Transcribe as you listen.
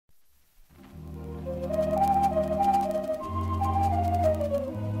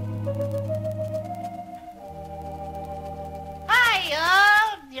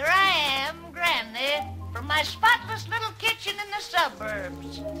the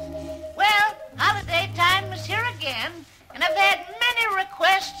suburbs. Well, holiday time is here again, and I've had many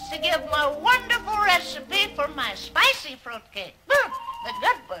requests to give my wonderful recipe for my spicy fruitcake. The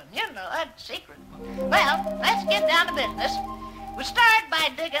good one, you know, that's secret. Well, let's get down to business. We start by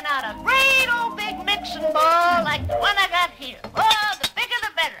digging out a great old big mixing bowl like the one I got here. Oh, the bigger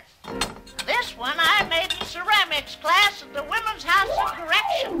the better. This one I made in ceramics class at the Women's House of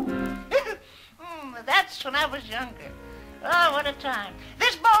Correction. That's when I was younger. Oh, what a time.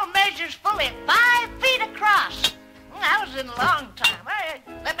 This bowl measures fully 5 feet across. I was in a long time.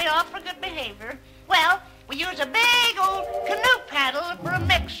 Let me off for good behavior. Well, we use a big old canoe paddle for a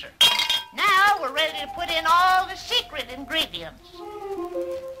mixer. Now we're ready to put in all the secret ingredients.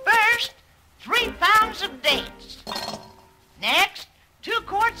 First, 3 pounds of dates. Next, 2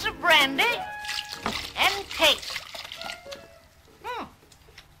 quarts of brandy and taste.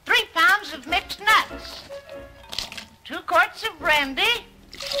 3 pounds of mixed nuts. 2 quarts of brandy.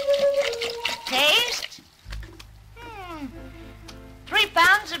 Taste. 3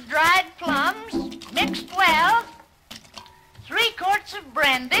 pounds of dried plums, mixed well. 3 quarts of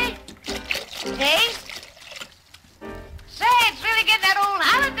brandy. Taste. Say, it's really getting that old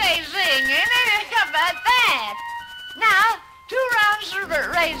holiday zing, ain't it? How about that? Now, 2 pounds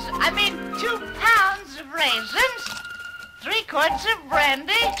of raisins, 3 quarts of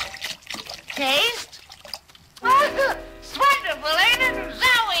brandy. Taste. It's wonderful, ain't it?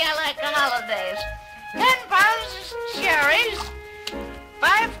 Zowie, I like the holidays. 10 pounds of cherries,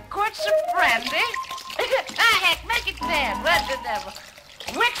 5 quarts of brandy. Heck, make it 10. What the devil?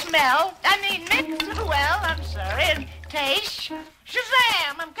 Mix well, I'm sorry, and taste.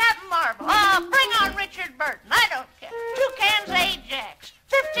 Shazam, I'm Captain Marvel. Oh, bring on Richard Burton. I don't care. 2 cans of Ajax.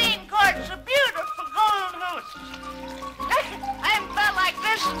 15 quarts of beautiful gold hooses. I haven't felt like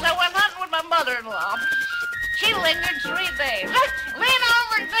this since I went hunting with my mother-in-law. She lingered 3 days. Lean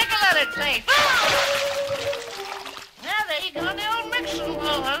over and take another taste. Now, there you go, the old mixing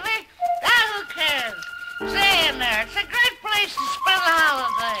bowl, honey. Now, who cares? Stay in there. It's a great place to spend the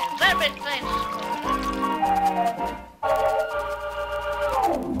holidays. Let me taste it.